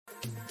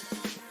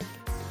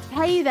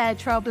Hey there,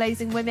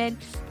 trailblazing women.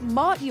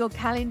 Mark your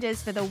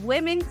calendars for the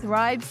Women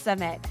Thrive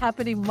Summit,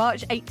 happening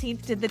March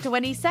 18th to the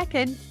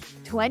 22nd,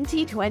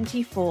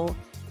 2024.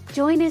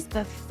 Join us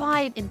for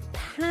 5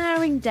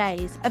 empowering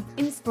days of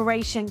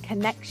inspiration,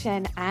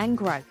 connection, and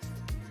growth.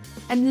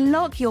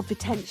 Unlock your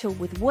potential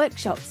with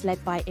workshops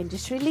led by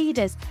industry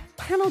leaders,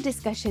 panel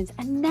discussions,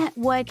 and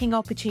networking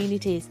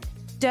opportunities.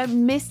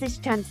 Don't miss this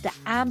chance to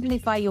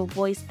amplify your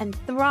voice and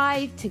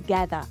thrive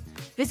together.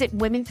 Visit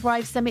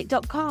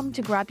womenthrivesummit.com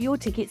to grab your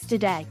tickets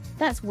today.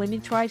 That's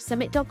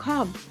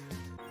womenthrivesummit.com.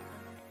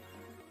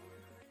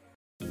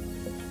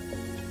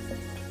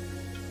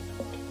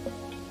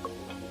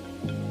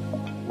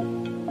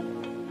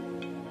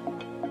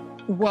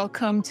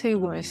 Welcome to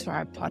Women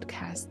Thrive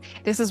Podcast.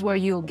 This is where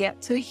you'll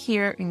get to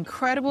hear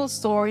incredible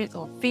stories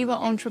of female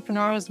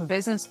entrepreneurs,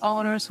 business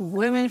owners,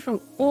 women from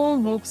all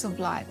walks of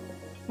life.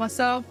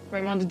 Myself,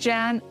 Raymond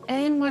Jan,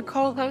 and my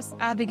co-host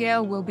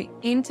Abigail will be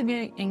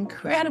interviewing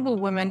incredible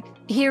women,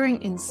 hearing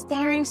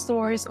inspiring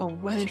stories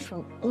of women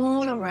from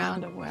all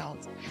around the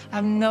world. I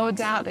have no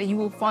doubt that you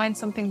will find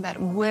something that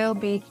will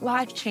be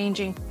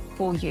life-changing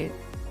for you.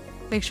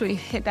 Make sure you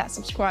hit that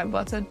subscribe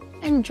button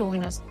and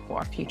join us for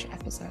our future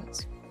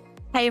episodes.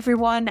 Hey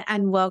everyone,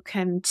 and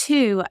welcome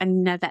to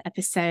another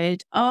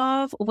episode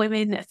of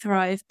Women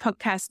Thrive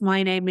Podcast.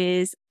 My name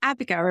is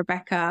Abigail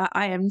Rebecca.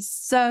 I am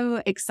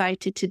so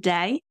excited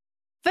today,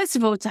 first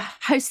of all, to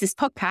host this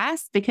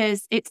podcast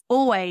because it's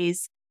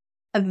always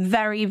a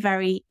very,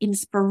 very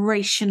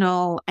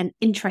inspirational and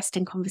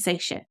interesting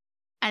conversation.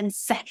 And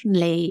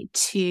secondly,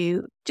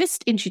 to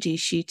just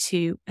introduce you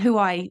to who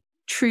I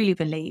truly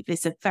believe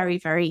is a very,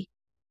 very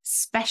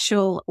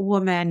special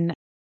woman.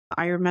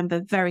 I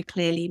remember very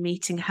clearly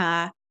meeting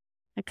her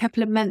a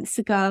couple of months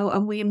ago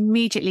and we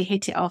immediately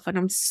hit it off. And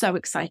I'm so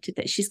excited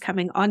that she's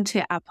coming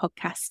onto our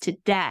podcast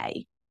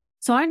today.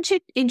 So I want to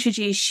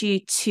introduce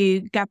you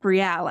to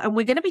Gabrielle, and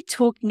we're going to be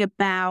talking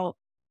about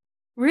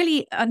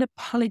really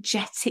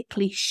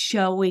unapologetically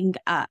showing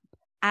up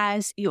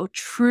as your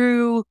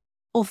true,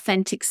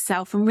 authentic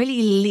self and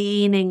really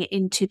leaning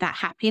into that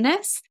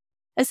happiness,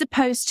 as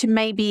opposed to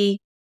maybe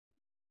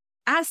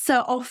as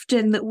so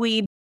often that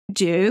we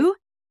do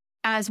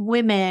as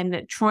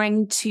women,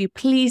 trying to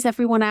please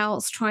everyone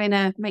else, trying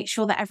to make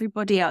sure that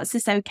everybody else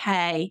is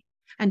okay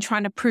and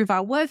trying to prove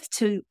our worth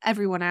to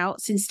everyone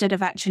else instead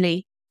of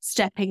actually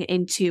stepping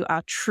into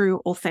our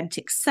true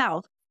authentic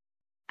self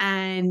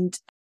and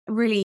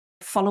really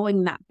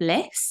following that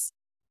bliss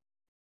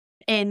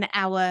in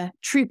our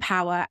true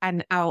power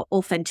and our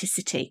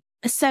authenticity.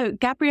 So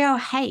Gabrielle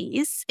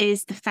Hayes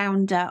is the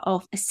founder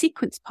of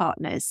Sequence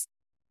Partners.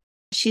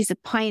 She's a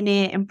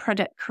pioneer in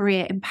product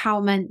career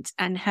empowerment,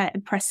 and her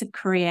impressive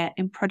career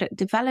in product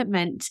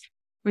development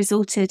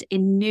resulted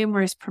in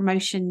numerous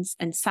promotions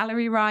and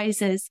salary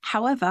rises.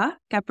 However,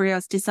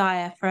 Gabrielle's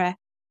desire for an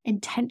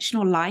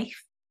intentional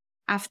life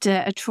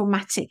after a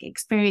traumatic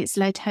experience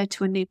led her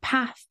to a new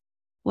path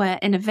where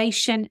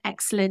innovation,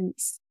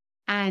 excellence,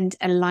 and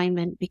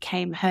alignment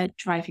became her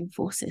driving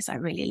forces. I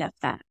really love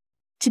that.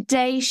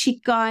 Today, she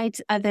guides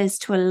others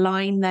to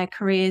align their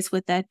careers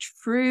with their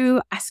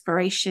true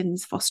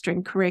aspirations,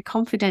 fostering career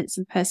confidence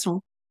and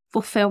personal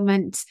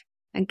fulfillment.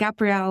 And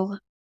Gabrielle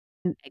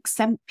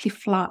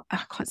exemplify,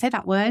 I can't say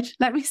that word.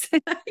 Let me say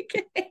that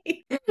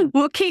again.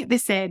 We'll keep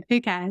this in. Who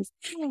cares?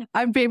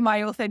 I'm being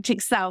my authentic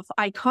self.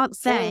 I can't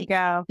say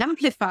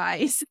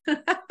amplifies.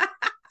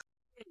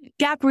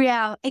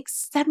 Gabrielle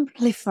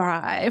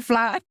exemplifies.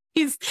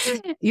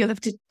 You'll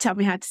have to tell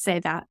me how to say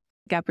that,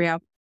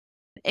 Gabrielle.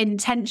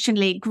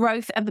 Intentionally,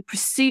 growth and the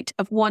pursuit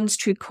of one's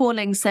true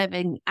calling,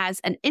 serving as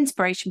an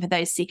inspiration for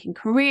those seeking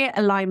career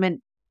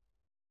alignment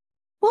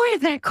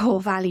with their core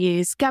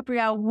values.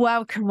 Gabrielle,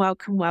 welcome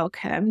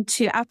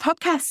to our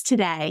podcast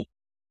today.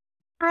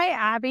 Hi,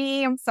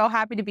 Abby. I'm so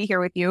happy to be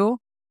here with you.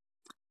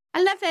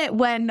 I love it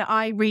when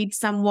I read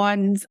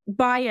someone's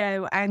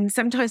bio and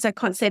sometimes I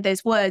can't say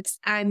those words,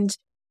 and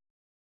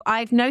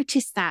I've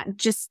noticed that,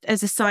 just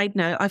as a side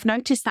note, I've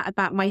noticed that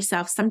about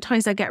myself.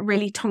 Sometimes I get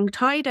really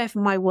tongue-tied over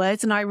my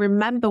words. And I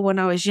remember when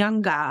I was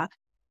younger,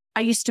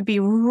 I used to be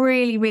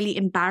really, really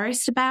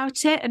embarrassed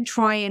about it and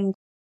try and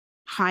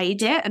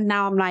hide it. And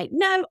now I'm like,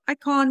 no,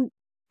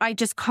 I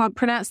just can't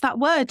pronounce that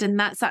word. And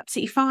that's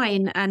absolutely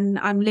fine. And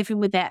I'm living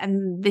with it.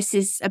 And this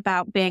is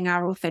about being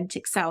our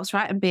authentic selves,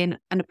 right? And being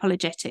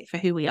unapologetic for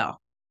who we are.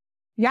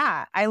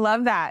 Yeah, I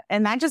love that.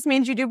 And that just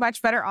means you do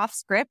much better off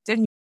script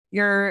and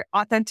you're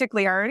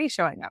authentically already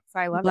showing up. So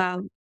I love it.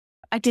 Well,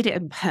 I did it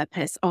on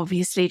purpose,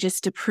 obviously,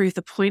 just to prove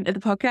the point of the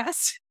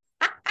podcast.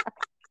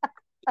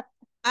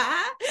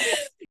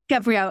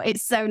 Gabrielle,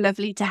 it's so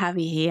lovely to have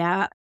you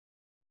here.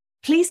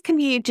 Please, can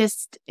you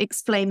just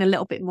explain a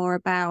little bit more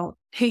about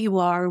who you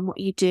are and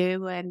what you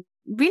do, and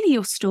really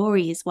your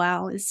story as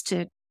well as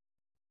to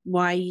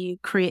why you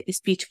create this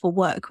beautiful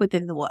work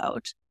within the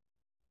world?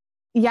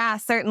 Yeah,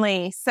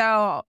 certainly.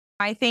 So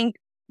I think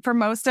for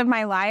most of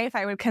my life,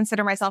 I would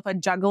consider myself a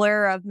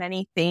juggler of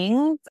many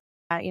things.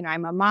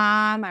 I'm a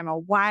mom, I'm a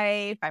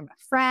wife, I'm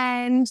a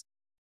friend.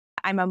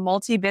 I'm a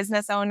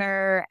multi-business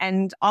owner,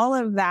 and all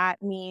of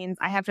that means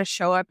I have to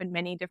show up in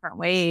many different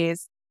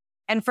ways.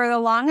 And for the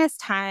longest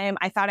time,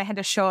 I thought I had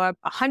to show up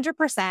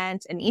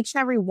 100% in each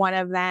and every one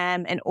of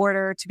them in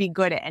order to be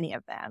good at any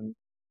of them.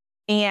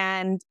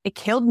 And it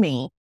killed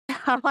me.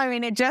 I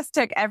mean, it just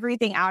took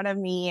everything out of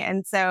me.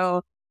 And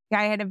so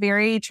I had a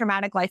very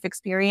traumatic life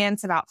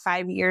experience about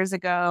 5 years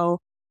ago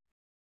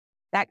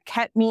that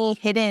kept me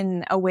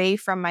hidden away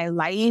from my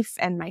life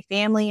and my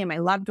family and my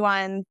loved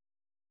ones.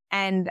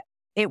 And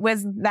it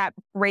was that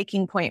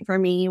breaking point for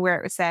me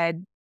where it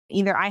said,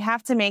 either I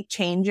have to make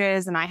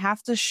changes and I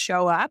have to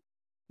show up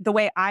the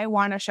way I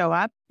want to show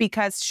up,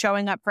 because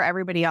showing up for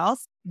everybody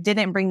else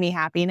didn't bring me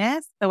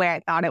happiness the way I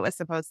thought it was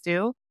supposed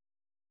to.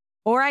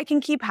 Or I can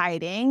keep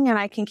hiding and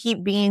I can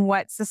keep being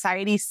what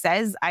society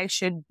says I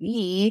should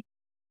be,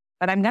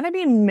 but I'm going to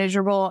be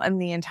miserable in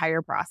the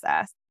entire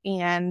process.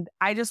 And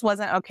I just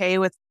wasn't okay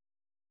with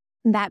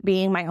that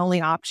being my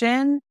only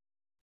option.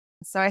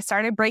 So I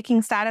started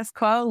breaking status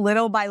quo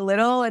little by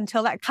little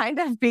until that kind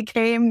of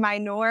became my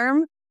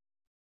norm.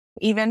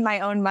 Even my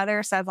own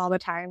mother says all the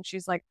time,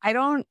 she's like, I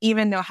don't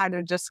even know how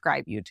to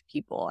describe you to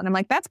people. And I'm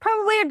like, that's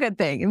probably a good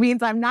thing. It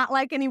means I'm not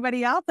like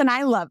anybody else. And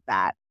I love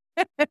that.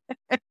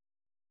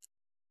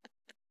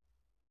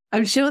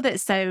 I'm sure that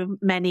so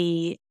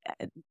many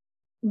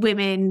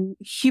women,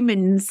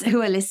 humans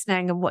who are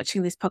listening and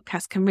watching this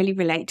podcast can really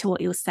relate to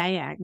what you're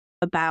saying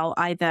about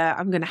either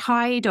I'm going to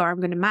hide or I'm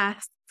going to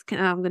mask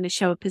and I'm going to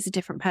show up as a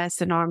different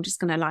person, or I'm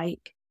just going to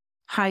like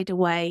hide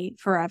away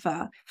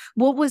forever.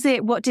 What was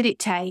it? What did it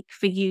take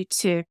for you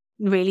to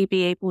really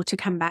be able to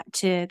come back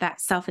to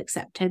that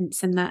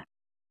self-acceptance and that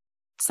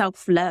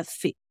self-love?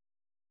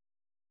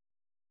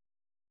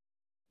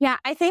 Yeah,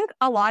 I think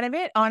a lot of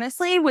it,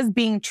 honestly, was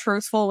being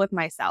truthful with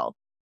myself.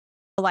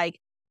 Like,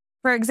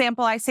 for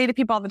example, I say to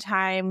people all the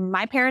time,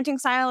 my parenting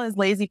style is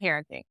lazy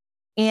parenting.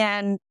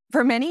 And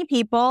for many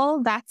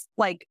people, that's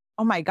like,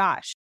 oh my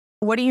gosh,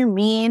 what do you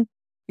mean?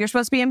 You're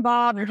supposed to be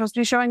involved. You're supposed to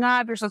be showing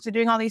up. You're supposed to be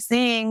doing all these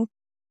things.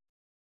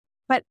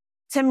 But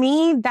to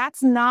me,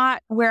 that's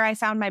not where I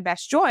found my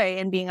best joy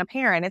in being a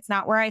parent. It's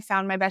not where I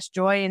found my best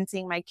joy in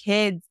seeing my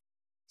kids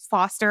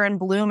foster and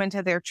bloom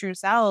into their true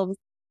selves.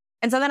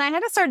 And so then I had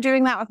to start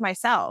doing that with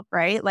myself,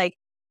 right? Like,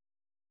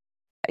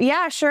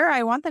 yeah, sure,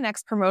 I want the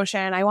next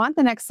promotion. I want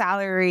the next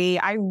salary.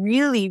 I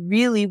really,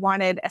 really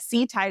wanted a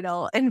C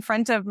title in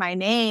front of my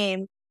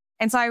name.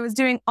 And so I was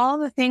doing all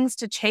the things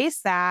to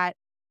chase that,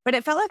 but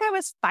it felt like I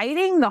was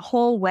fighting the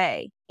whole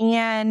way.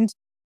 And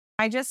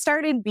I just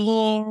started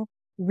being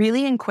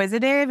really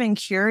inquisitive and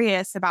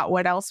curious about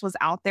what else was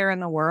out there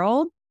in the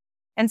world.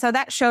 And so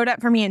that showed up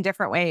for me in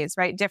different ways,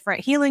 right?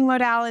 Different healing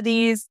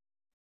modalities,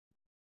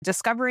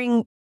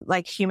 discovering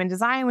like human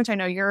design, which I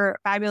know you're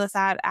fabulous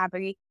at,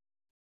 Abby,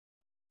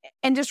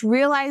 and just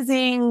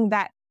realizing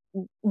that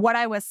what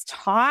I was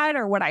taught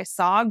or what I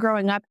saw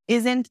growing up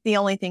isn't the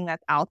only thing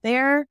that's out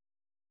there.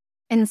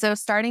 And so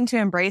starting to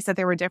embrace that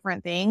there were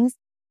different things.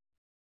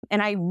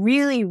 And I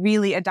really,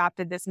 really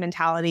adopted this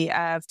mentality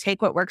of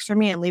take what works for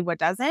me and leave what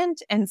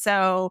doesn't. And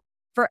so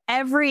for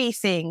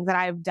everything that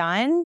I've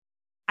done,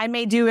 I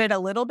may do it a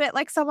little bit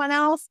like someone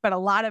else, but a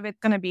lot of it's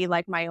going to be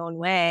like my own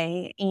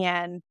way.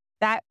 And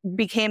that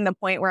became the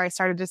point where I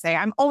started to say,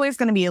 I'm always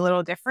going to be a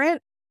little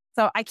different.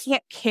 So I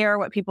can't care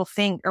what people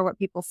think or what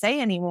people say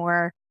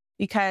anymore,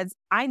 because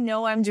I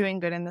know I'm doing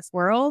good in this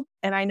world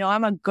and I know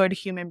I'm a good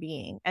human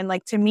being. And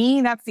like, to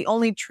me, that's the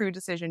only true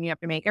decision you have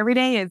to make every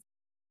day is,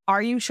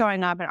 are you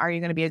showing up and are you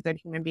going to be a good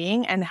human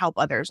being and help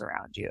others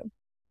around you?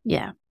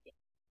 Yeah.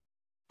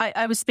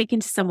 I was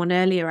speaking to someone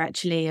earlier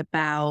actually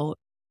about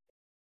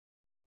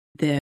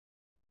the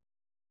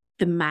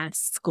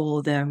mask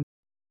or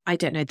I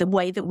don't know, the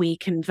way that we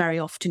can very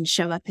often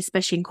show up,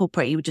 especially in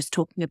corporate. You were just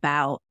talking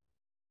about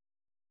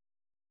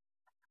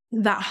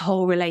that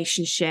whole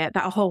relationship,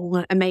 that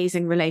whole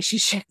amazing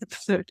relationship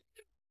that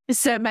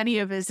so many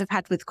of us have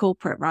had with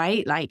corporate,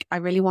 right? Like, I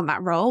really want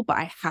that role, but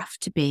I have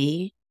to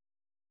be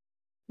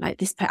like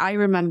this. I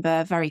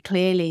remember very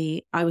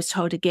clearly, I was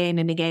told again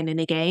and again and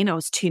again, I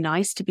was too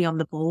nice to be on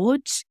the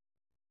board.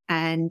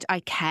 And I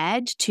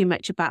cared too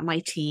much about my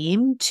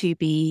team to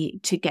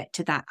get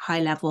to that high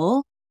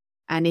level.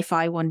 And if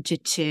I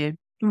wanted to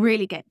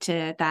really get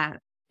to that,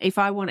 if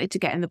I wanted to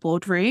get in the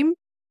boardroom,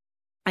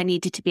 I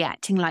needed to be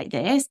acting like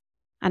this.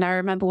 And I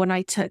remember when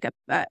I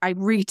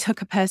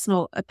retook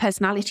a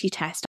personality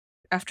test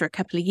after a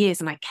couple of years,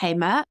 and I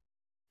came up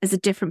as a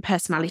different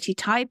personality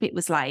type. It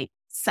was like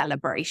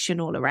celebration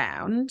all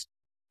around.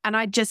 And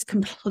I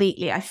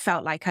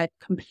felt like I'd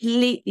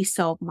completely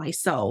sold my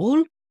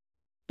soul,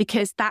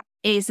 because that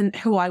isn't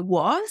who I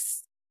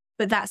was.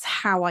 But that's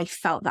how I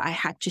felt that I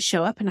had to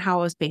show up and how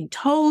I was being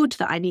told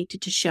that I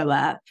needed to show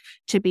up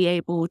to be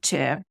able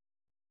to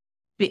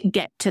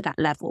get to that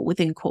level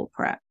within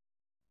corporate.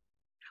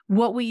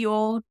 What were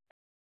your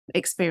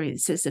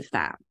experiences of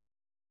that?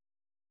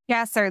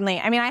 Yeah, certainly.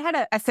 I mean, I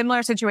had a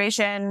similar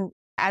situation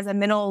as a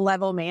middle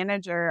level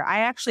manager.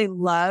 I actually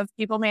love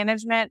people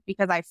management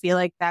because I feel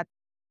like that's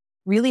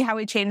really how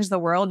we change the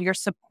world. You're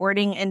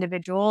supporting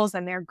individuals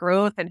and their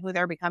growth and who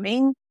they're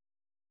becoming.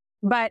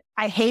 but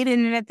I hated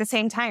it at the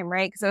same time,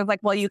 right? Because it was like,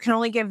 well, you can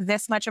only give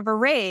this much of a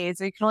raise,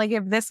 or you can only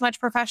give this much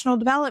professional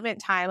development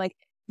time. Like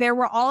there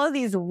were all of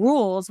these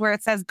rules where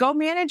it says, go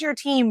manage your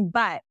team,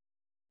 but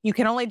you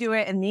can only do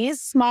it in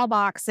these small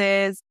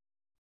boxes.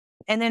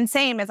 And then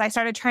same as I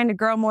started trying to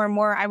grow more and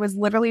more, I was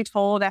literally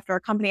told after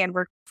a company I'd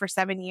worked for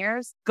 7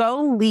 years,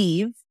 go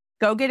leave,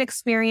 go get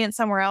experience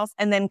somewhere else,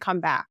 and then come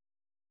back.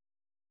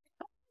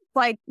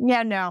 Like,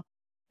 yeah, no.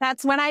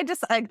 That's when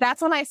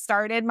that's when I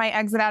started my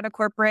exit out of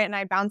corporate, and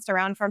I bounced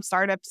around from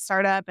startup to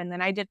startup. And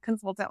then I did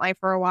consultant life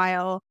for a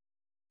while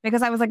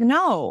because I was like,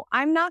 no,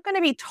 I'm not going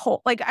to be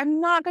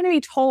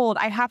told,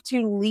 I have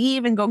to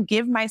leave and go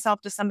give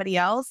myself to somebody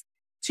else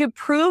to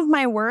prove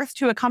my worth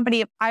to a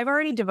company I've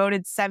already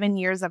devoted 7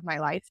 years of my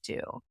life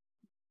to.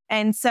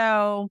 And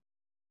so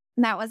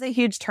that was a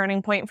huge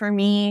turning point for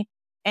me.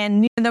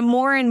 And the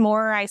more and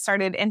more I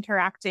started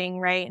interacting,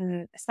 right?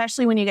 And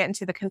especially when you get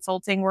into the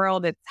consulting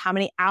world, it's how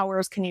many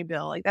hours can you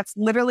bill? Like that's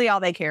literally all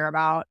they care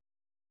about.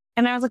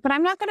 And I was like, but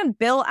I'm not going to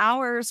bill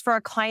hours for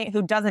a client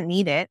who doesn't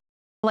need it.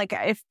 Like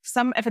if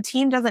a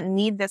team doesn't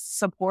need this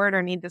support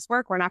or need this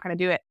work, we're not going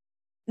to do it.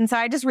 And so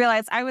I just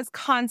realized I was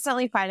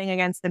constantly fighting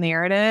against the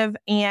narrative.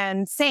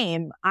 And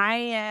same,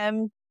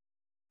 I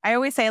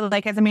always say,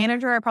 like, as a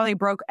manager, I probably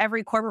broke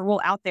every corporate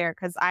rule out there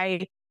because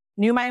I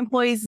knew my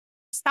employees'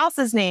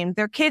 spouses' names,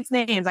 their kids'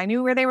 names. I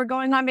knew where they were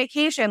going on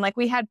vacation. Like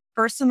we had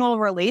personal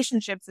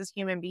relationships as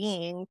human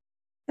beings.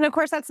 And of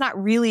course, that's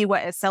not really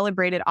what is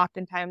celebrated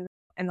oftentimes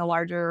in the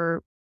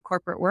larger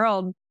corporate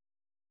world.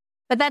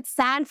 But that's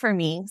sad for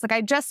me. It's like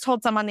I just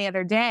told someone the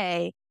other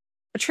day,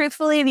 but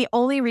truthfully, the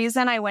only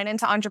reason I went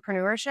into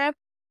entrepreneurship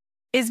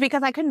is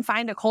because I couldn't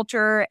find a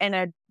culture and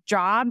a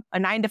job, a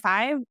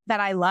 9-to-5 that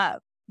I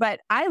love. But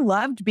I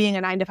loved being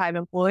a 9-to-5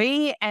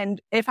 employee.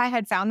 And if I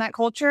had found that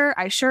culture,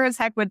 I sure as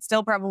heck would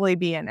still probably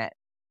be in it.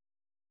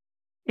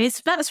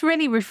 That's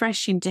really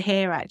refreshing to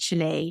hear,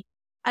 actually.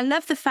 I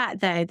love the fact,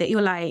 though, that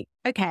you're like,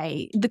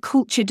 okay, the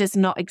culture does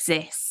not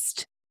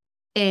exist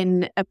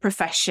in a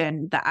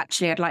profession that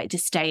actually I'd like to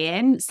stay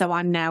in. So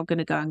I'm now going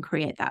to go and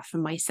create that for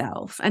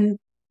myself. And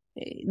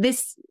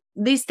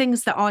these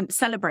things that aren't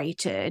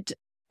celebrated,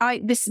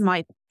 this is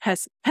my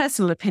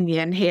personal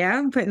opinion here.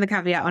 I'm putting the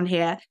caveat on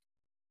here.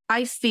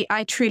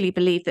 I truly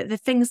believe that the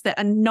things that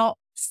are not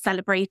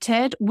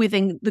celebrated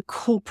within the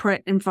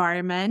corporate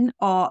environment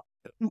are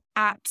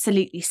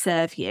absolutely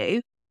serve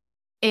you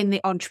in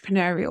the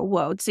entrepreneurial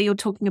world. So you're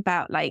talking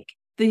about like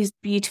these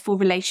beautiful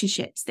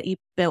relationships that you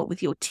built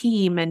with your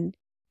team and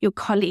your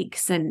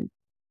colleagues, and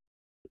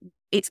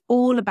it's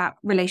all about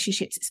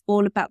relationships. It's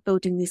all about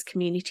building these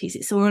communities.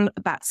 It's all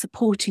about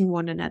supporting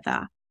one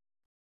another,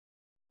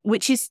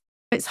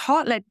 it's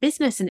heart-led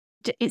business, and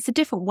it's a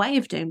different way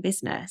of doing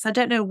business. I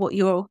don't know what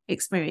your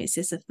experience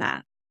is of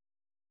that.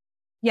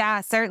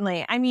 Yeah,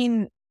 certainly. I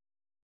mean,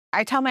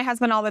 I tell my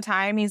husband all the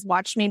time, he's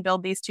watched me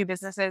build these 2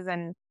 businesses,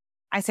 and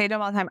I say to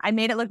him all the time, I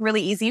made it look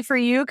really easy for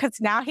you,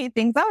 because now he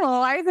thinks, oh, well,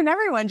 why isn't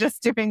everyone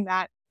just doing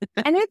that?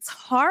 And it's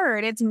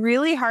hard. It's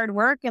really hard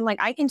work. And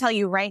like, I can tell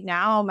you right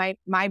now,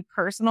 my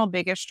personal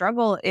biggest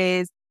struggle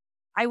is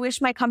I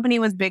wish my company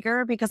was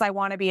bigger because I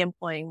want to be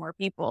employing more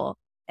people.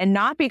 And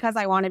not because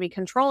I want to be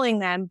controlling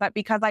them, but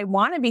because I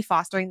want to be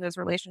fostering those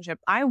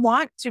relationships. I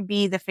want to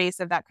be the face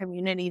of that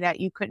community that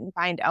you couldn't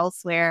find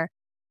elsewhere.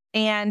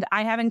 And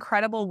I have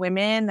incredible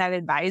women that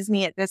advise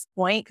me at this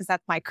point, because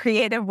that's my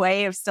creative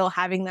way of still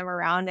having them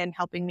around and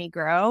helping me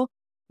grow.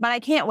 But I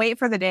can't wait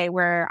for the day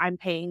where I'm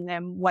paying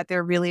them what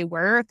they're really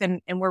worth.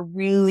 And we're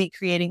really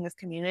creating this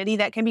community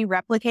that can be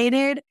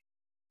replicated.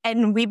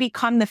 And we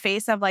become the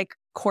face of like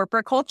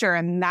corporate culture.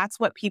 And that's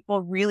what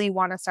people really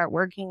want to start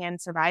working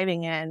and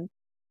surviving in.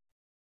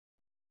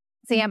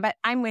 So yeah, but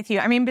I'm with you.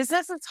 I mean,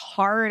 business is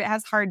hard. It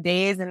has hard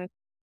days. And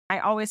I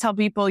always tell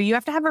people you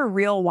have to have a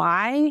real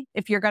why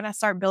if you're going to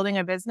start building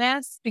a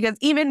business, because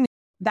even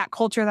that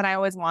culture that I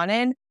always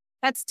wanted,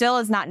 that still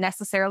is not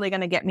necessarily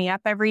going to get me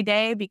up every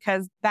day,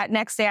 because that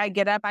next day I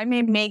get up, I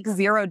may make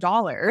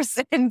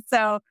 $0. And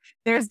so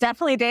there's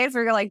definitely days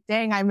where you're like,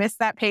 dang, I missed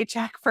that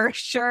paycheck for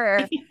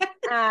sure.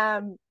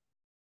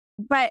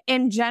 But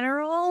in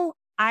general,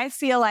 I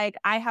feel like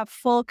I have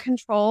full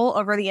control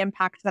over the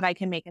impact that I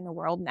can make in the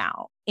world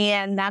now.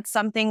 And that's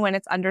something when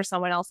it's under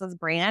someone else's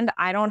brand,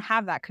 I don't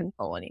have that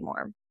control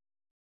anymore.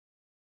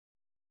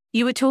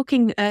 You were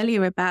talking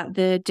earlier about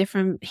the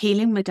different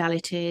healing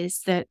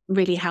modalities that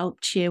really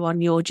helped you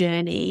on your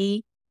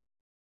journey.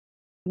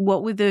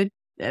 What were the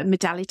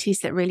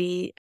modalities that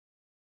really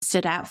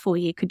stood out for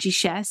you? Could you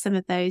share some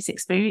of those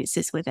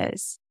experiences with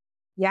us?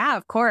 Yeah,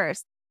 of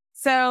course.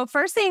 So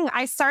first thing,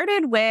 I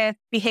started with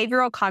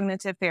behavioral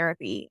cognitive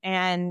therapy.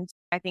 And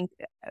I think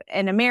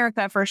in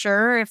America, for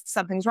sure, if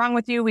something's wrong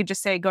with you, we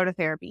just say, go to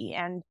therapy.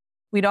 And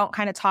we don't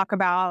kind of talk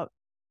about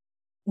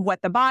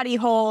what the body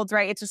holds,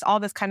 right? It's just all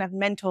this kind of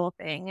mental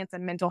thing. It's a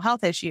mental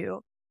health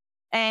issue.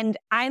 And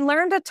I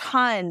learned a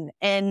ton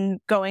in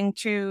going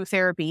to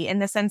therapy, in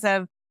the sense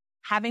of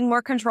having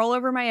more control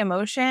over my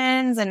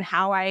emotions and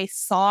how I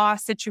saw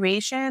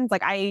situations.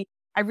 Like I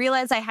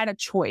realized I had a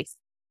choice.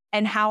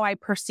 and how I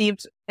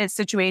perceived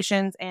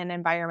situations and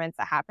environments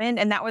that happened.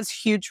 And that was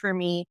huge for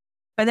me.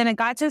 But then it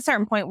got to a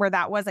certain point where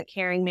that wasn't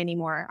carrying me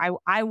anymore.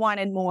 I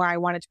wanted more. I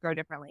wanted to grow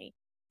differently.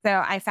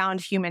 So I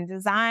found human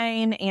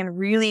design and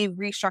really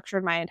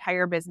restructured my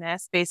entire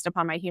business based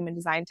upon my human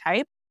design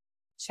type.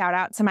 Shout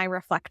out to my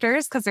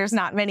reflectors, because there's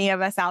not many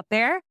of us out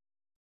there.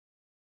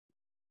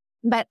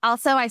 But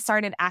also I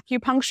started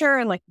acupuncture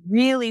and like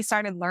really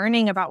started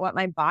learning about what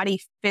my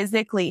body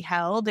physically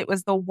held. It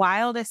was the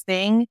wildest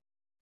thing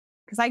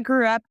because I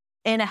grew up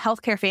in a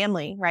healthcare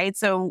family, right?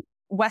 So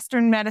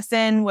Western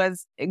medicine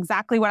was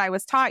exactly what I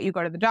was taught. You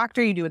go to the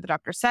doctor, you do what the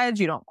doctor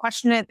says, you don't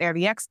question it. They're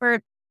the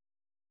expert.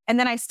 And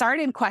then I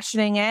started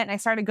questioning it and I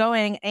started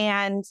going,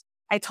 and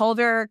I told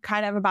her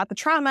kind of about the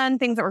trauma and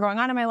things that were going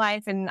on in my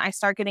life. And I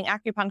started getting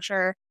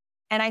acupuncture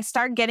and I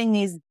started getting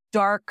these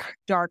dark,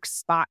 dark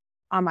spots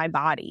on my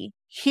body.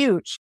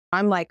 Huge.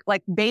 I'm like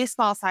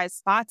baseball sized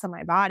spots on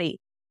my body.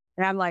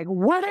 And I'm like,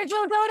 what did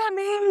you do to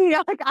me?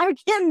 Like, I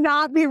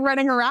cannot be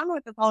running around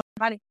with this whole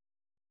body.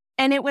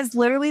 And it was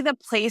literally the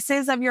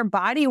places of your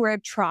body where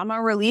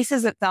trauma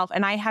releases itself.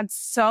 And I had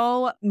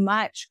so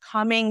much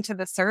coming to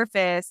the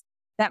surface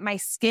that my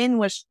skin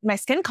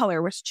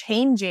color was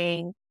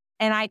changing.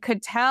 And I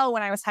could tell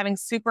when I was having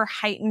super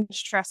heightened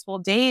stressful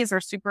days or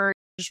super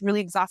just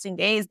really exhausting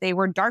days, they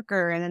were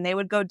darker and then they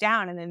would go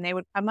down and then they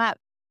would come up.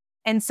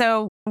 And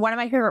so one of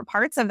my favorite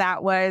parts of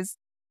that was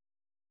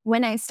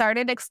when I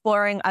started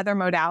exploring other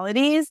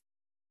modalities,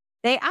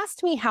 they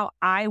asked me how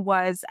I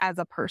was as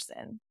a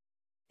person.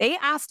 They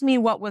asked me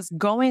what was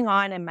going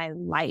on in my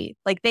life.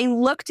 Like, they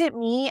looked at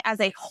me as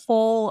a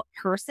whole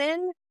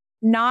person,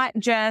 not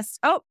just,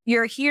 oh,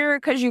 you're here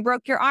because you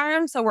broke your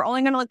arm, so we're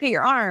only going to look at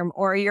your arm.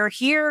 Or you're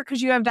here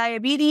because you have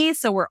diabetes,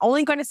 so we're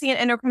only going to see an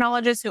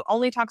endocrinologist who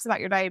only talks about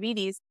your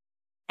diabetes.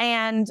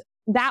 And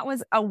that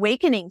was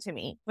awakening to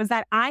me, was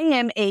that I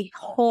am a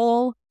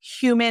whole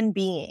human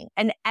being,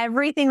 and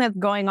everything that's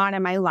going on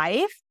in my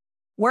life,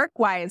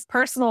 work-wise,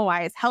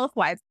 personal-wise,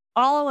 health-wise,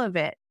 all of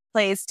it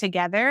plays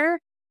together.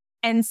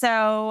 And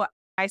so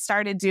I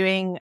started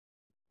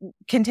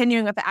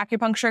continuing with the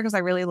acupuncture because I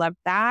really loved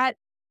that.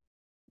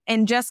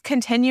 And just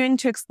continuing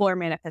to explore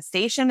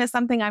manifestation is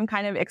something I'm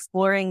kind of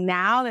exploring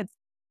now that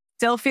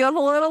still feels a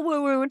little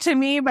woo-woo to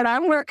me, but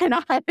I'm working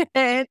on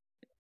it.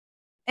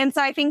 And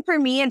so I think for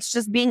me, it's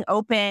just being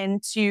open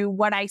to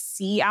what I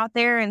see out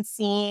there and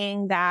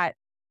seeing that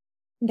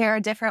there are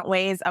different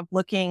ways of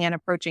looking and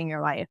approaching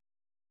your life.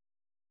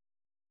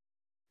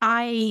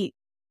 I'm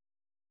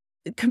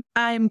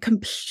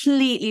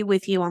completely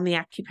with you on the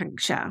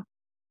acupuncture.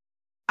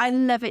 I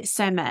love it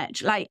so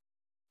much. Like,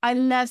 I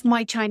love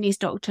my Chinese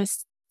doctor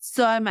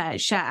so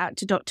much. Shout out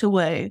to Dr.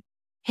 Wu.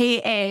 He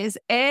is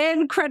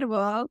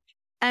incredible.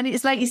 And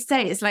it's like you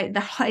say, it's like the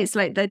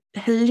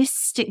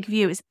holistic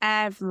view is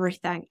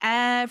everything.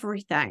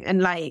 And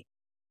like,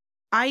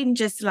 I'm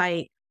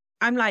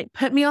like,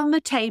 put me on the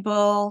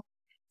table,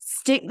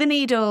 stick the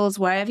needles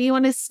wherever you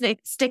want to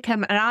stick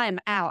them, and I'm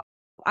out.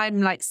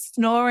 I'm like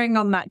snoring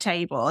on that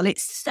table, and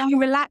it's so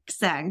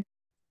relaxing.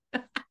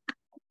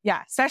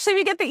 Yeah, especially if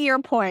you get the ear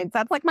points.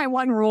 That's like my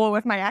one rule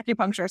with my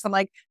acupuncture. So I'm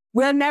like,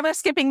 we're never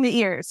skipping the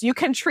ears. You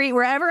can treat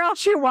wherever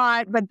else you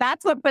want, but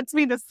that's what puts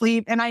me to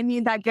sleep. And I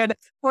need that good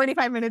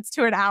 45 minutes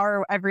to an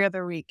hour every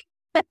other week.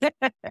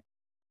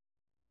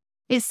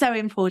 It's so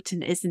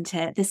important, isn't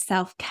it? The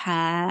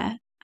self-care,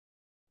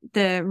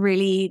 the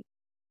really,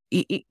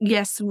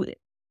 yes,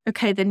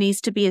 okay, there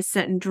needs to be a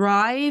certain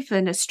drive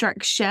and a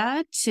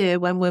structure to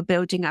when we're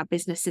building our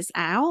businesses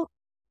out.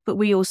 But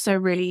we also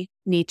really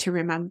need to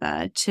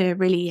remember to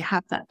really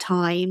have that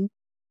time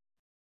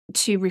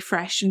to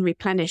refresh and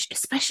replenish,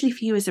 especially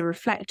for you as a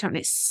reflector. And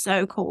it's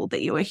so cool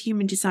that you're a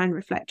human design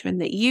reflector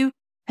and that you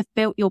have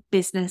built your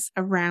business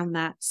around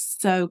that.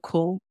 So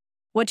cool.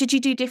 What did you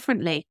do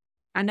differently?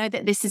 I know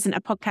that this isn't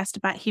a podcast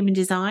about human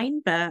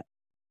design, but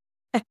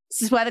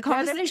this is where the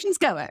conversation's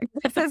going.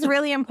 This is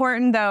really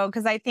important, though,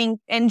 because I think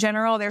in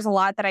general, there's a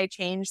lot that I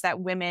changed that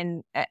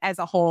women as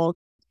a whole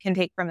can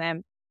take from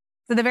them.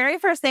 So the very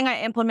first thing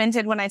I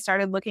implemented when I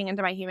started looking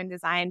into my human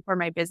design for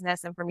my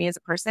business and for me as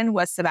a person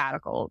was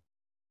sabbaticals.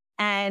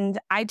 And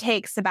I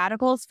take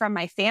sabbaticals from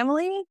my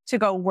family to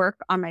go work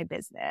on my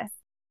business.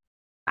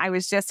 I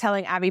was just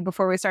telling Abby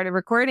before we started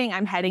recording,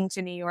 I'm heading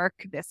to New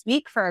York this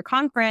week for a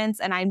conference,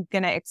 and I'm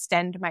going to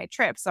extend my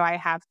trip. So I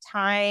have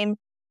time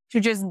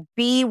to just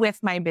be with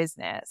my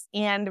business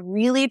and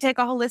really take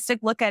a holistic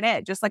look at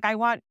it. Just like I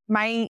want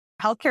my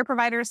healthcare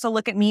providers to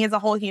look at me as a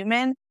whole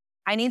human,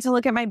 I need to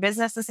look at my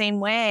business the same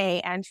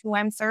way and who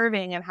I'm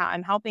serving and how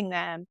I'm helping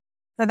them.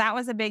 So that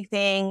was a big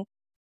thing.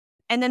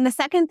 And then the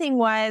second thing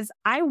was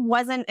I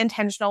wasn't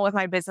intentional with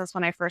my business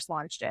when I first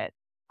launched it.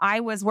 I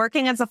was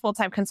working as a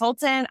full-time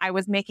consultant. I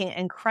was making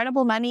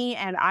incredible money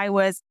and I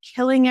was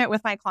killing it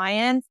with my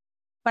clients.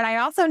 But I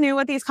also knew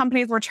what these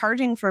companies were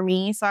charging for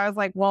me. So I was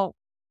like, well,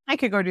 I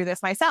could go do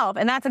this myself.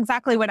 And that's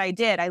exactly what I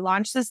did. I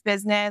launched this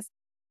business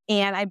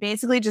and I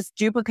basically just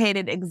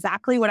duplicated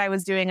exactly what I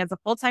was doing as a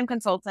full-time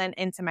consultant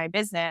into my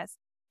business.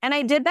 And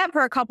I did that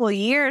for a couple of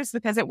years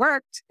because it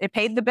worked. It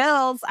paid the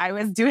bills. I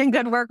was doing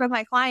good work with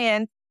my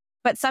clients,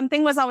 but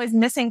something was always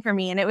missing for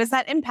me. And it was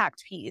that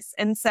impact piece.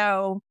 And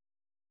so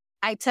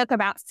I took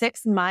about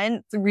 6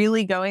 months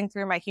really going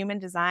through my human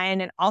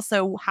design and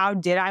also how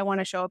did I want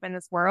to show up in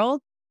this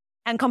world,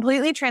 and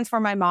completely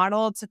transform my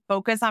model to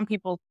focus on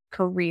people's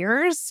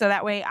careers. So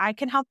that way I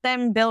can help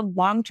them build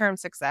long-term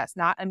success,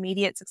 not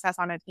immediate success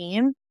on a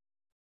team.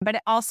 But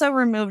it also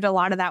removed a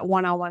lot of that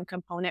one-on-one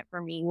component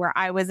for me where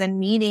I was in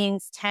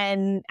meetings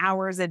 10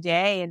 hours a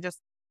day and just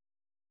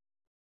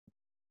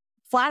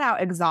flat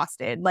out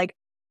exhausted, like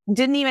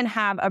didn't even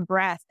have a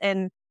breath.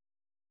 And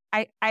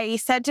I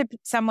said to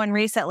someone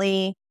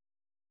recently,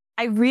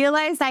 I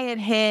realized I had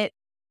hit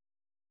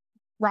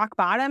rock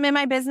bottom in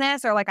my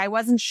business, or like I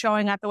wasn't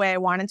showing up the way I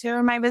wanted to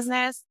in my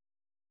business,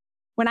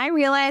 when I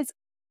realized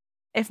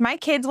if my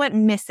kids went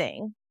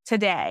missing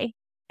today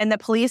and the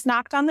police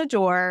knocked on the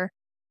door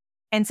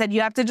and said,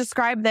 you have to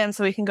describe them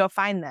so we can go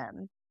find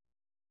them,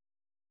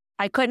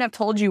 I couldn't have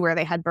told you where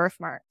they had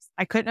birthmarks.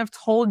 I couldn't have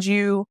told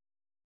you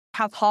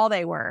how tall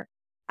they were.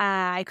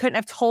 I couldn't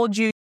have told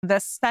you the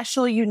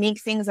special,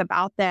 unique things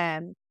about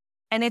them.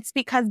 And it's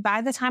because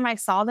by the time I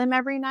saw them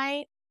every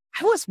night,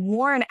 I was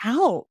worn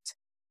out.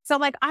 So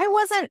like I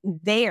wasn't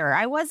there.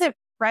 I wasn't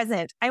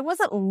present. I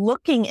wasn't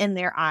looking in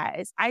their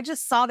eyes. I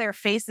just saw their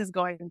faces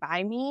going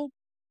by me.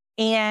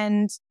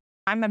 And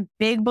I'm a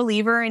big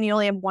believer in you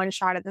only have one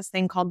shot at this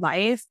thing called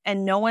life,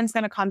 and no one's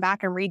going to come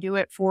back and redo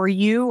it for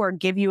you or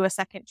give you a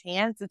second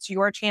chance. It's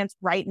your chance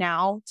right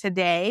now,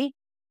 today,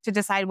 to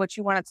decide what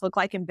you want it to look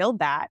like and build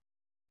that.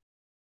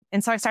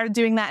 And so I started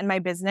doing that in my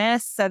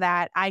business so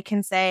that I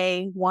can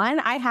say, one,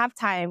 I have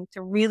time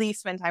to really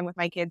spend time with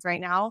my kids right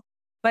now.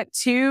 But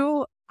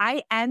two,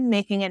 I am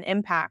making an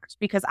impact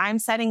because I'm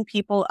setting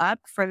people up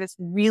for this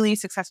really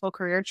successful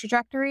career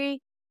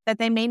trajectory that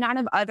they may not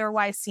have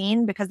otherwise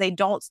seen because they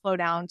don't slow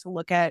down to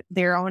look at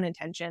their own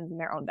intentions and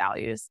their own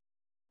values.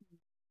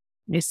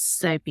 It's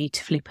so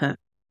beautifully put.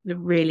 I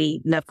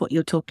really love what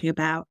you're talking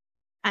about.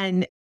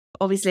 And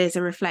obviously, as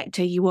a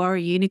reflector, you are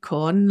a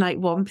unicorn, like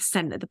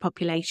 1% of the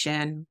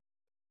population.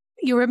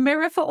 You're a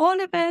mirror for all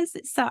of us.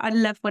 So I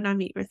love when I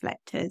meet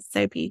reflectors.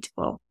 So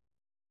beautiful.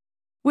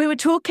 We were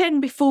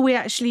talking before we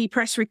actually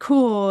press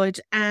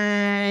record,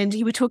 and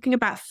you were talking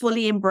about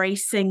fully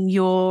embracing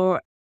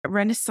your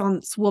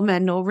Renaissance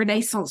woman or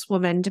Renaissance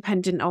woman,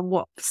 depending on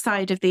what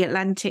side of the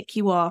Atlantic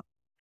you are.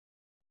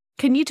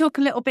 Can you talk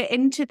a little bit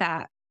into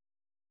that?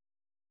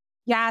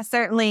 Yeah,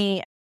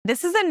 certainly.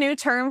 This is a new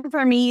term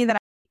for me that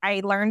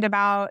I learned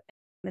about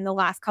in the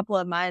last couple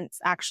of months,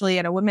 actually,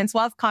 at a women's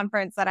wealth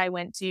conference that I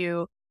went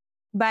to.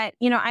 But,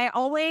 I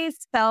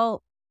always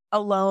felt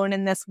alone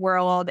in this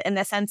world in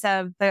the sense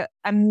of the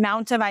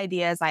amount of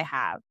ideas I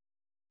have.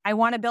 I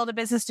want to build a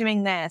business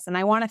doing this, and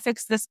I want to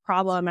fix this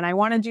problem, and I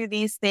want to do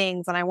these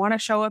things, and I want to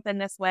show up in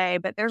this way.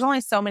 But there's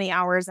only so many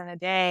hours in a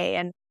day.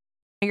 And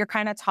you're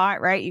kind of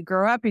taught, right? You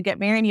grow up, you get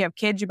married, you have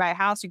kids, you buy a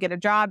house, you get a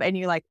job, and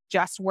you like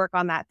just work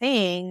on that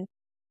thing.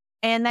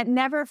 And that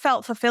never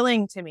felt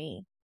fulfilling to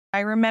me. I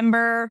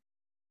remember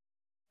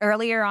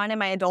earlier on in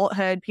my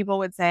adulthood, people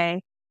would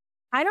say,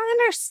 I don't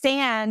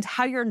understand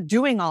how you're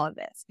doing all of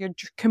this. You're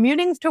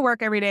commuting to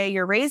work every day.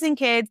 You're raising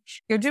kids.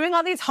 You're doing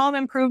all these home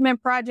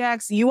improvement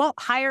projects. You won't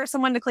hire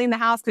someone to clean the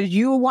house because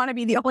you want to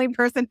be the only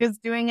person who's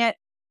doing it.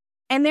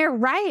 And they're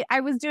right. I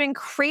was doing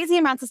crazy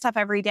amounts of stuff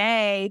every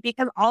day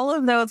because all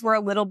of those were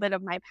a little bit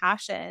of my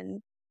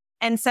passion.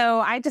 And so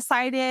I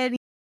decided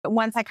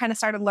once I kind of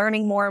started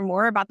learning more and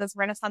more about this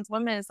Renaissance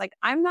woman, it's like,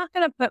 I'm not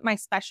going to put my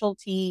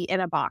specialty in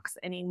a box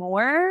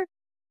anymore.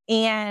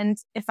 And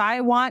if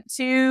I want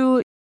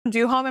to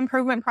do home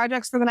improvement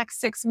projects for the next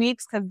 6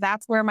 weeks, because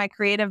that's where my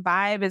creative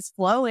vibe is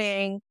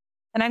flowing,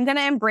 and I'm going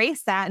to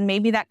embrace that. And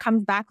maybe that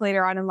comes back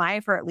later on in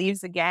life or it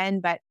leaves again.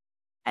 But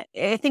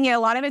I think a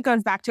lot of it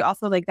goes back to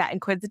also like that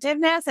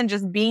inquisitiveness and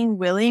just being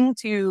willing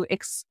to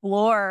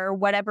explore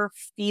whatever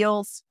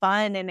feels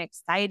fun and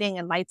exciting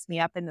and lights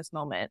me up in this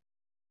moment.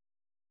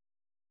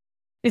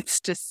 It's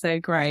just so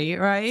great,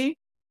 right?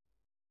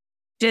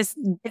 Just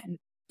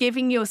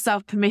giving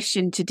yourself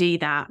permission to do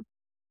that.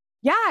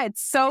 Yeah,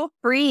 it's so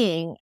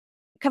freeing.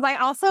 Because I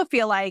also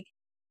feel like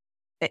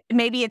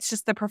maybe it's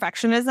just the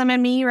perfectionism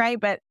in me, right?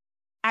 But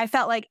I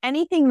felt like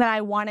anything that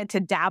I wanted to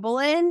dabble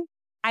in,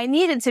 I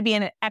needed to be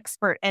an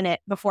expert in it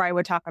before I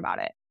would talk about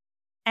it.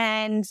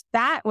 And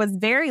that was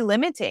very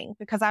limiting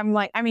because I'm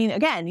like,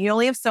 again, you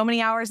only have so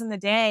many hours in the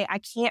day. I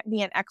can't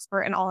be an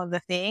expert in all of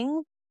the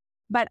things,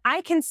 but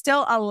I can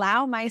still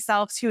allow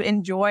myself to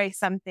enjoy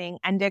something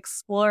and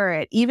explore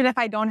it, even if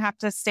I don't have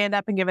to stand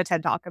up and give a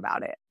TED Talk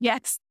about it.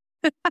 Yes.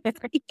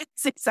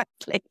 Yes,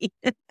 exactly.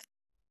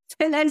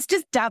 So let's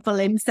just dabble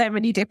in so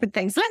many different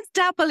things. Let's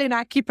dabble in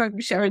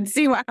acupuncture and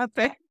see what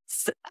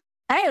happens.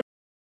 Hey,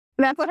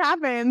 that's what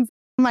happens.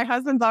 My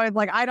husband's always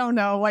like, I don't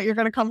know what you're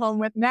going to come home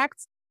with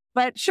next,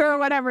 but sure,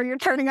 whatever. You're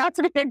turning out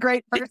to be a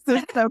great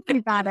person, so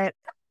keep at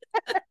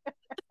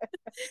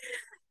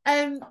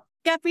it.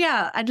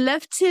 Gabrielle, I'd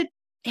love to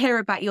hear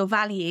about your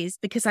values,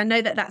 because I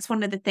know that that's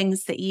one of the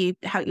things that you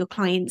help your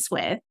clients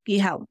with. You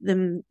help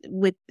them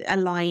with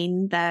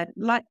align their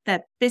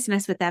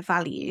business with their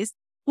values.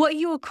 What are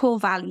your core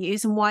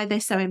values and why they're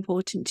so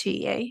important to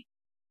you?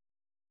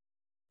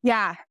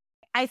 Yeah,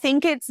 I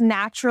think it's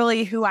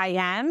naturally who I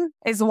am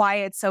is why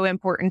it's so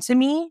important to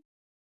me,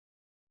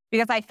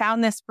 because I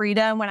found this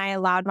freedom when I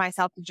allowed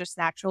myself to just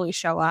naturally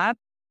show up.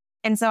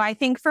 And so I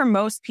think for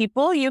most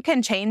people, you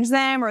can change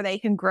them or they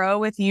can grow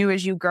with you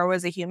as you grow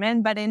as a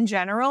human. But in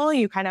general,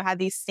 you kind of have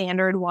these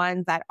standard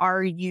ones that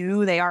are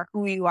you, they are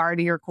who you are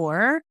to your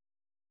core.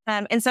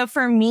 And so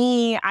for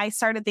me, I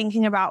started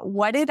thinking about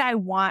what did I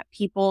want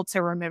people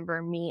to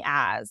remember me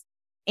as?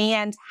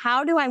 And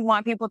how do I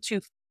want people to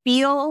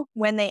feel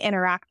when they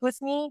interact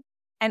with me?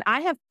 And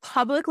I have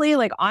publicly,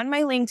 like on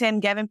my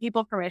LinkedIn, given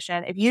people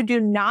permission. If you do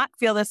not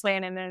feel this way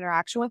in an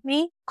interaction with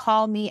me,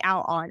 call me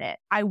out on it.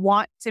 I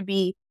want to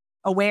be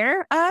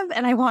aware of,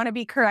 and I want to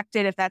be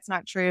corrected if that's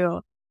not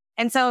true.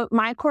 And so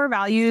my core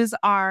values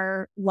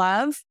are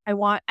love. I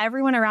want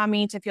everyone around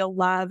me to feel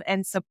love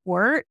and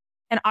support.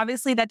 And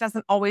obviously that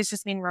doesn't always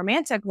just mean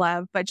romantic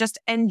love, but just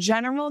in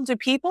general, do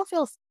people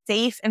feel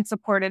safe and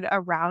supported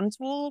around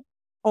me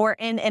or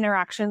in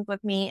interactions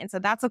with me? And so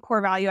that's a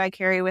core value I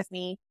carry with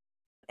me.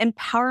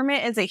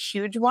 Empowerment is a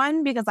huge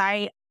one because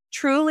I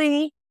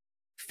truly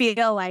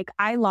feel like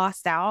I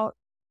lost out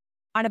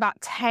on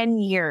about 10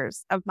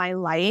 years of my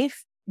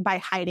life by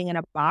hiding in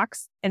a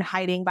box and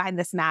hiding behind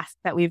this mask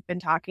that we've been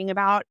talking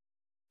about.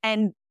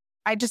 And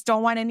I just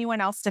don't want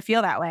anyone else to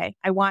feel that way.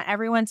 I want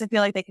everyone to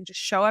feel like they can just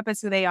show up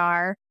as who they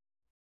are.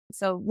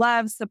 So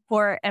love,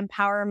 support,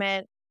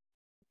 empowerment,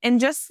 and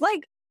just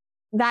like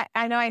that.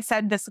 I know I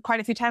said this quite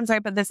a few times,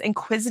 right? But this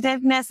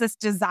inquisitiveness, this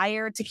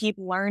desire to keep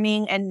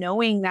learning and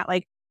knowing that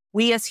like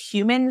we as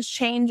humans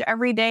change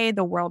every day.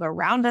 The world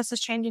around us is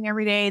changing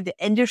every day. The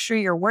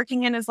industry you're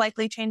working in is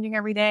likely changing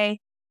every day.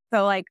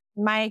 So like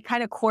my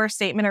kind of core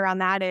statement around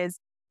that is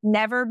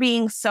never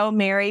being so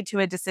married to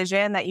a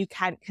decision that you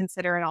can't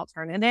consider an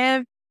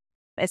alternative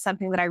is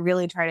something that I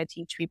really try to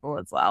teach people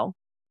as well.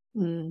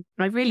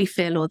 I really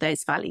feel all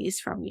those values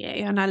from you.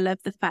 And I love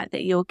the fact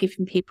that you're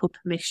giving people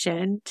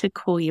permission to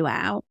call you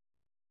out.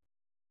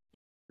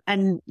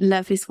 And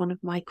love is one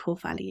of my core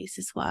values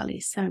as well.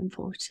 It's so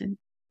important.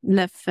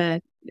 Love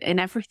in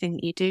everything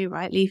that you do,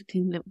 right?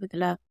 Leading with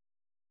love.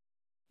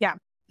 Yeah.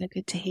 So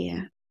good to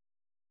hear.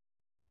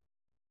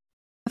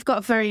 I've got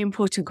a very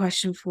important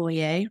question for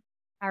you.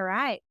 All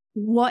right.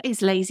 What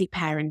is lazy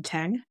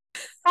parenting?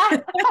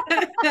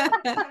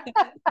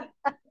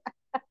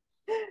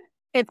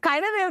 It's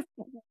kind of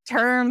a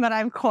term that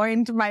I've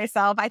coined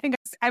myself. I think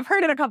I've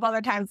heard it a couple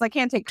other times. So I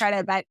can't take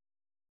credit, but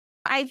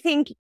I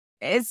think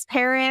as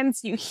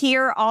parents, you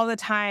hear all the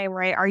time,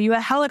 right? Are you a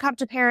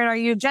helicopter parent? Are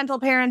you gentle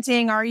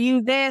parenting? Are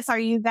you this? Are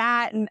you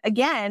that? And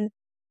again,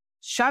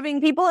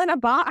 shoving people in a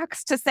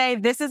box to say,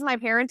 this is my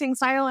parenting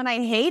style. And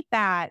I hate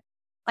that.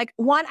 Like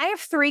one, I have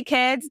 3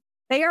 kids.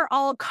 They are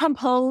all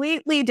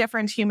completely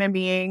different human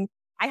beings.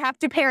 I have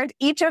to parent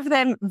each of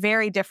them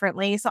very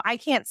differently. So I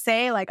can't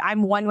say like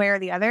I'm one way or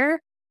the other.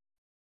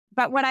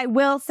 But what I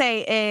will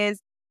say is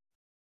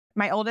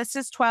my oldest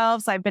is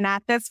 12. So I've been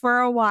at this for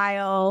a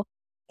while.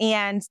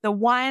 And the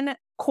one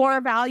core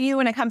value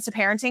when it comes to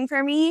parenting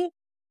for me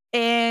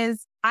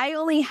is I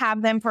only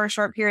have them for a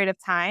short period of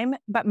time,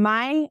 but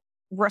my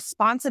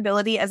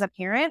responsibility as a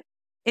parent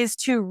is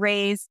to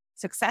raise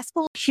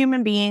successful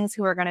human beings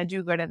who are going to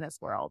do good in this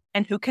world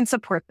and who can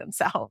support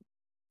themselves.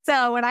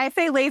 So when I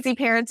say lazy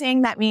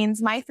parenting, that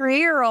means my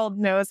 3-year-old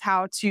knows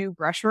how to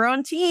brush her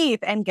own teeth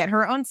and get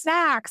her own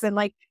snacks. And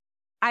like,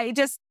 I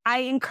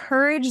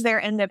encourage their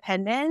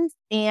independence.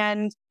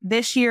 And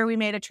this year we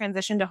made a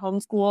transition to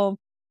homeschool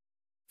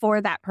for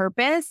that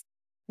purpose,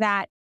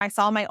 that I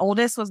saw my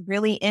oldest was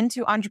really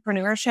into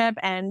entrepreneurship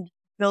and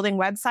building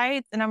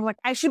websites. And I'm like,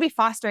 I should be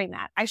fostering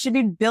that. I should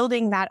be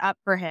building that up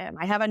for him.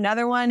 I have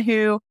another one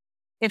who,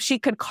 if she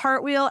could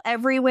cartwheel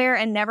everywhere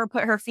and never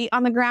put her feet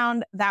on the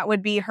ground, that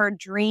would be her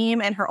dream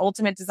and her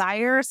ultimate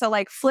desire. So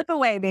like, flip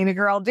away, baby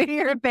girl, do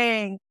your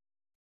thing.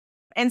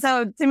 And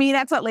so to me,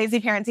 that's what lazy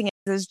parenting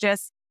is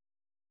just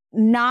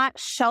not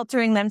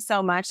sheltering them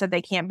so much that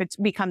they can't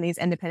become these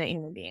independent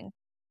human beings.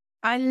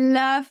 I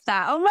love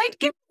that. Oh my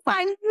goodness,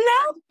 I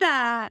love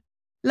that.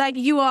 Like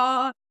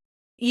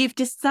you've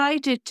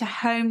decided to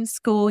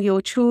homeschool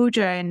your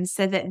children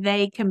so that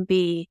they can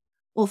be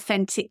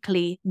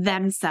authentically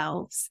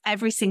themselves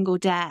every single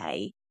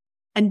day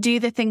and do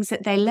the things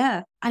that they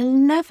love. I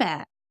love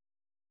it.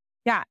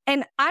 Yeah.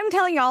 And I'm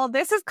telling y'all,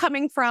 this is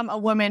coming from a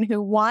woman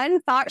who,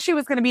 1, thought she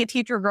was going to be a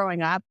teacher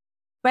growing up,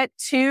 but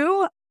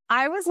 2,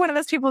 I was one of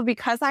those people,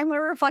 because I'm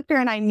a reflector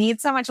and I need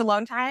so much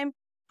alone time,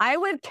 I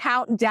would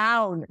count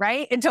down,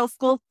 right, until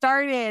school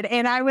started.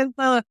 And I was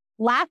the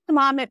last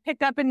mom at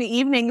pickup in the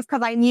evenings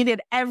because I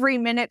needed every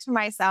minute to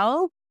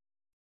myself.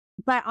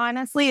 But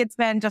honestly, it's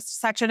been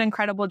just such an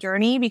incredible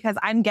journey because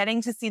I'm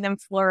getting to see them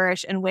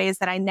flourish in ways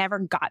that I never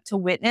got to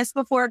witness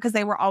before because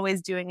they were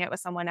always doing it with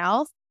someone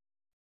else.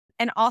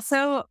 And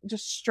also,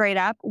 just straight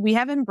up, we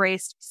have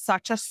embraced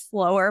such a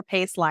slower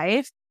paced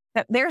life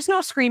that there's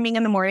no screaming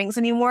in the mornings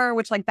anymore,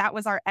 which like that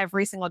was our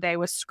every single day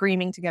was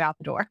screaming to get out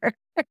the door.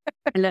 I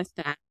love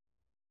that.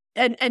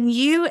 And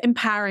you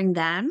empowering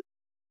them,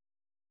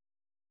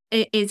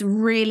 it is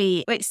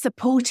really, it's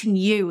supporting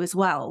you as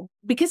well.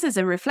 Because as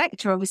a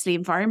reflector, obviously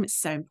environment's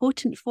so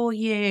important for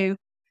you.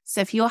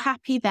 So if you're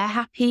happy, they're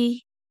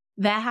happy,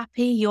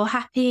 you're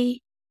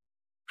happy,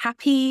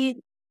 happy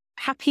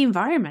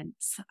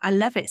environments. I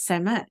love it so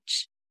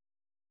much.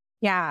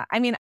 Yeah. I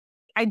mean,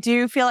 I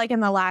do feel like in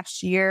the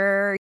last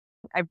year,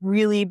 I've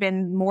really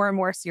been more and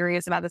more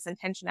serious about this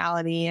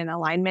intentionality and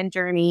alignment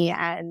journey.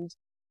 And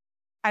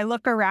I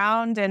look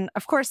around and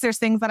of course there's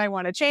things that I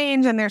want to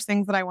change and there's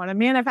things that I want to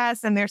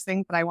manifest and there's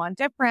things that I want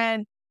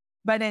different.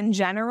 But in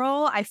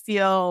general, I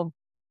feel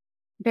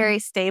very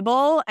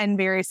stable and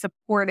very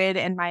supported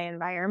in my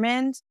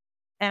environment.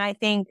 And I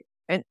think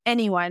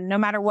anyone, no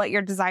matter what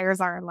your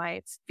desires are in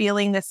life,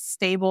 feeling this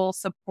stable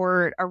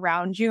support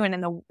around you and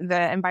in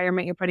the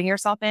environment you're putting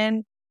yourself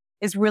in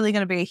is really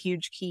going to be a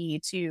huge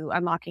key to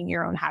unlocking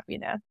your own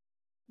happiness.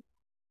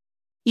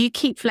 You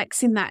keep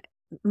flexing that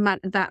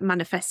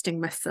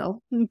manifesting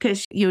muscle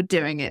because you're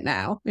doing it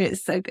now.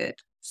 It's so good.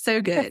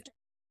 So good.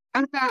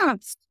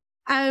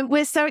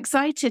 We're so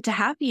excited to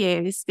have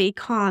you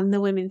speak on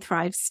the Women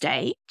Thrive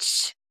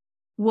stage.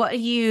 What are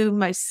you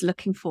most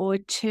looking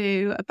forward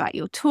to about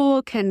your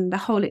talk and the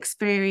whole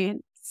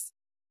experience?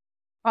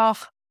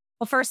 Oh,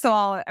 well, first of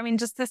all, I mean,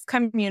 just this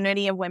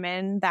community of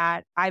women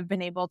that I've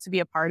been able to be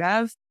a part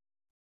of.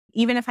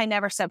 Even if I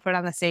never stepped foot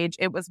on the stage,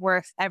 it was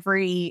worth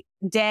every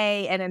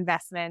day and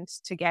investment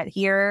to get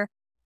here.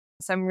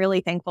 So I'm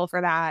really thankful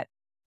for that.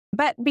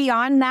 But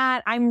beyond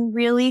that, I'm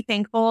really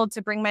thankful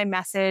to bring my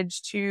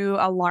message to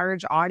a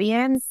large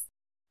audience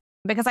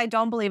because I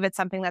don't believe it's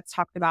something that's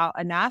talked about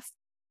enough.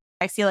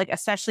 I feel like,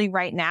 especially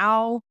right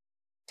now,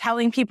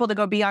 telling people to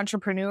go be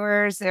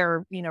entrepreneurs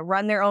or,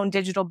 run their own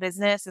digital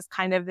business is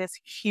kind of this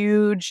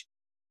huge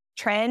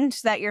trend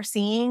that you're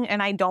seeing.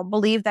 And I don't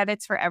believe that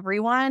it's for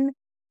everyone.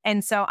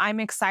 And so I'm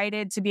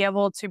excited to be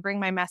able to bring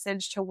my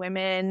message to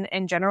women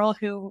in general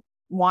who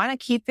want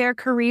to keep their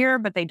career,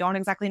 but they don't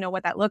exactly know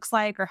what that looks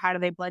like or how do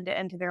they blend it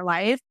into their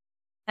life.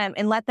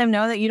 And let them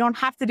know that you don't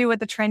have to do what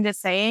the trend is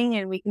saying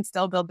and we can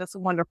still build this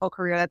wonderful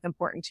career that's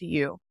important to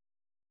you.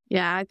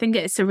 Yeah, I think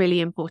it's a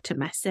really important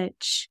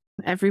message.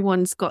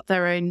 Everyone's got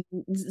their own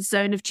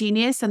zone of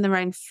genius and their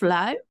own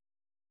flow.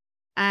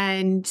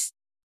 And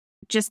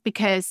just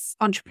because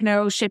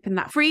entrepreneurship and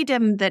that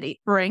freedom that it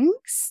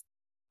brings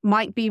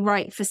might be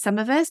right for some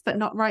of us, but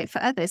not right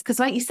for others. Because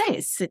like you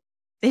say,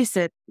 it's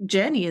a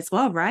journey as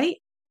well, right?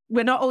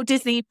 We're not all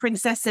Disney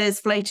princesses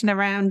floating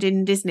around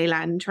in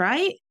Disneyland,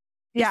 right?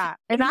 Yeah.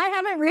 And I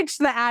haven't reached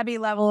the Abby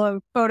level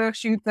of photo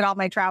shoots at all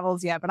my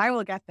travels yet, but I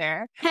will get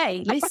there.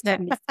 Hey,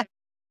 listen,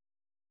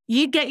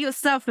 you get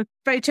yourself a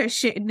photo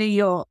shoot in New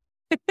York.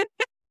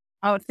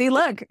 Oh, see,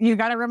 look, you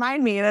got to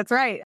remind me. That's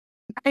right.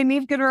 I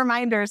need good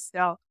reminders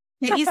still.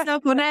 Get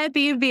yourself on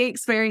Airbnb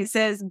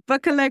experiences,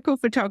 book a local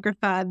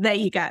photographer. There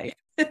you go.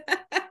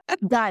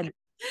 Done.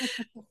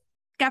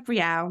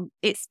 Gabrielle,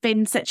 it's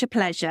been such a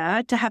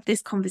pleasure to have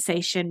this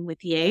conversation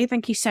with you.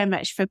 Thank you so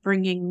much for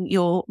bringing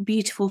your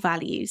beautiful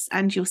values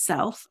and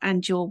yourself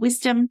and your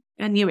wisdom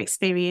and your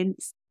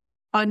experience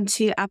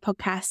onto our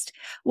podcast.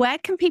 Where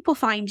can people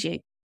find you?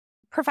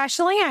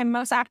 Professionally, I'm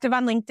most active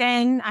on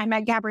LinkedIn. I'm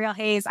at Gabrielle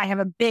Hayes. I have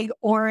a big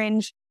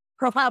orange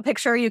profile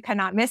picture. You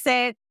cannot miss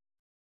it.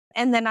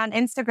 And then on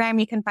Instagram,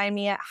 you can find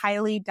me at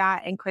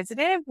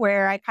highly.inquisitive,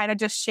 where I kind of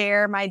just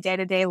share my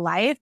day-to-day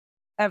life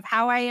of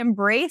how I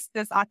embrace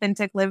this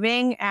authentic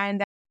living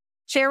and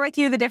share with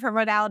you the different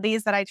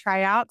modalities that I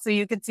try out so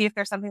you can see if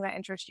there's something that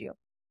interests you.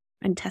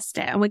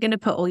 Fantastic. And we're going to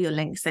put all your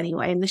links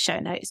anyway in the show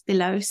notes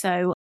below.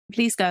 So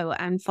please go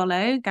and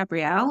follow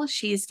Gabrielle.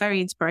 She is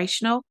very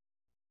inspirational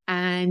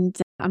and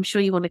I'm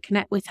sure you want to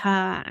connect with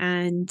her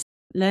and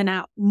learn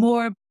out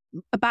more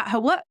about her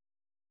work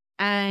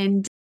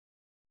and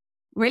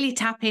really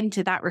tap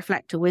into that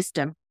reflector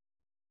wisdom.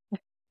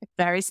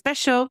 Very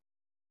special.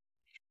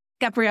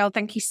 Gabrielle,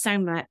 thank you so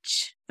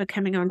much for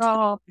coming on to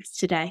us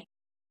today.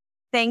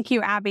 Thank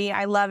you, Abby.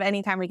 I love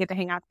anytime we get to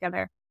hang out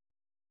together.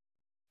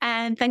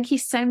 And thank you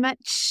so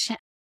much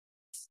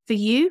for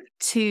you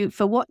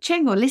for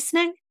watching or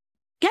listening.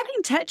 Get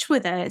in touch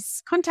with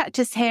us. Contact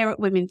us here at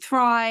Women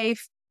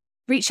Thrive.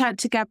 Reach out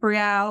to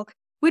Gabrielle.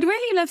 We'd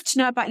really love to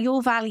know about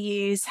your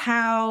values,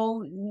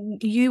 how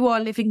you are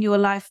living your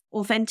life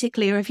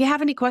authentically, or if you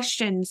have any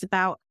questions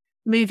about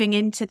moving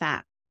into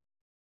that.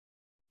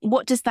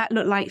 What does that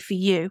look like for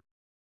you?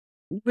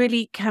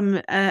 Really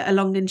come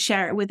along and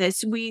share it with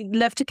us. We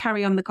love to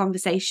carry on the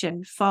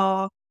conversation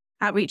for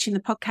Outreaching the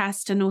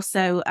podcast and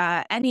also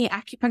any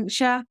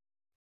acupuncture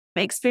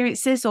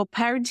experiences or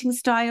parenting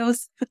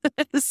styles.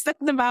 Send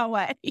them our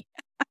way.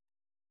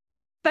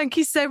 Thank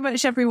you so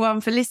much, everyone,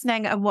 for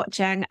listening and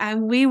watching,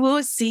 and we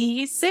will see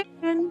you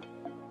soon.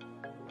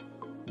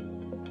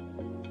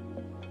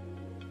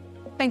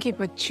 Thank you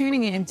for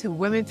tuning in to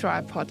Women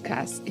Thrive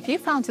podcast. If you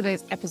found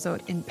today's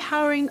episode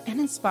empowering and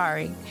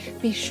inspiring,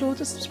 be sure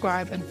to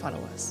subscribe and follow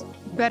us.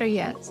 Better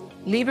yet,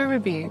 leave a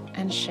review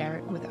and share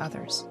it with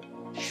others.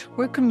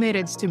 We're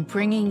committed to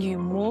bringing you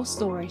more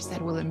stories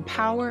that will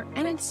empower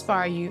and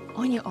inspire you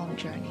on your own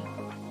journey.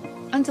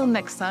 Until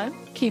next time,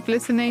 keep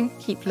listening,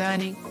 keep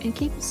learning, and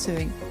keep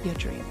pursuing your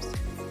dreams.